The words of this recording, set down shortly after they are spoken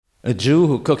A Jew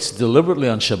who cooks deliberately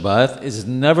on Shabbat is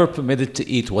never permitted to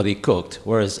eat what he cooked,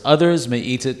 whereas others may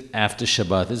eat it after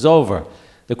Shabbat is over.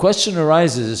 The question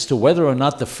arises as to whether or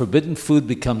not the forbidden food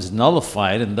becomes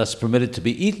nullified and thus permitted to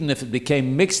be eaten if it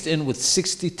became mixed in with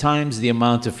 60 times the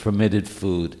amount of permitted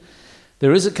food.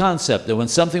 There is a concept that when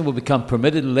something will become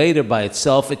permitted later by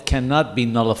itself, it cannot be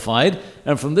nullified,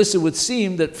 and from this it would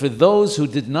seem that for those who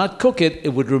did not cook it, it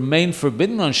would remain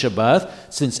forbidden on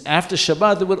Shabbat, since after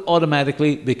Shabbat it would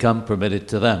automatically become permitted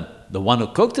to them. The one who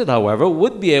cooked it, however,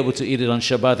 would be able to eat it on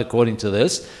Shabbat according to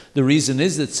this. The reason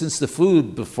is that since the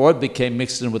food, before it became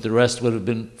mixed in with the rest, would have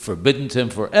been forbidden to him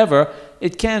forever,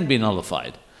 it can be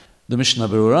nullified. The Mishnah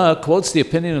Berurah quotes the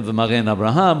opinion of the Magen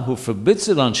Abraham, who forbids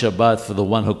it on Shabbat for the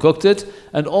one who cooked it,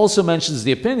 and also mentions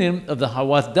the opinion of the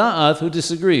Hawat Da'at, who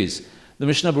disagrees. The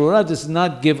Mishnah Berurah does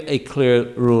not give a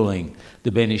clear ruling.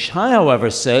 The Ben Ish Hai, however,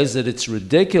 says that it's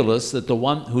ridiculous that the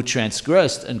one who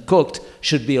transgressed and cooked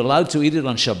should be allowed to eat it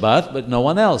on Shabbat, but no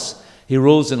one else. He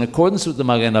rules in accordance with the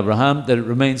Magen Abraham that it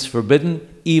remains forbidden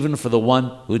even for the one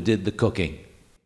who did the cooking.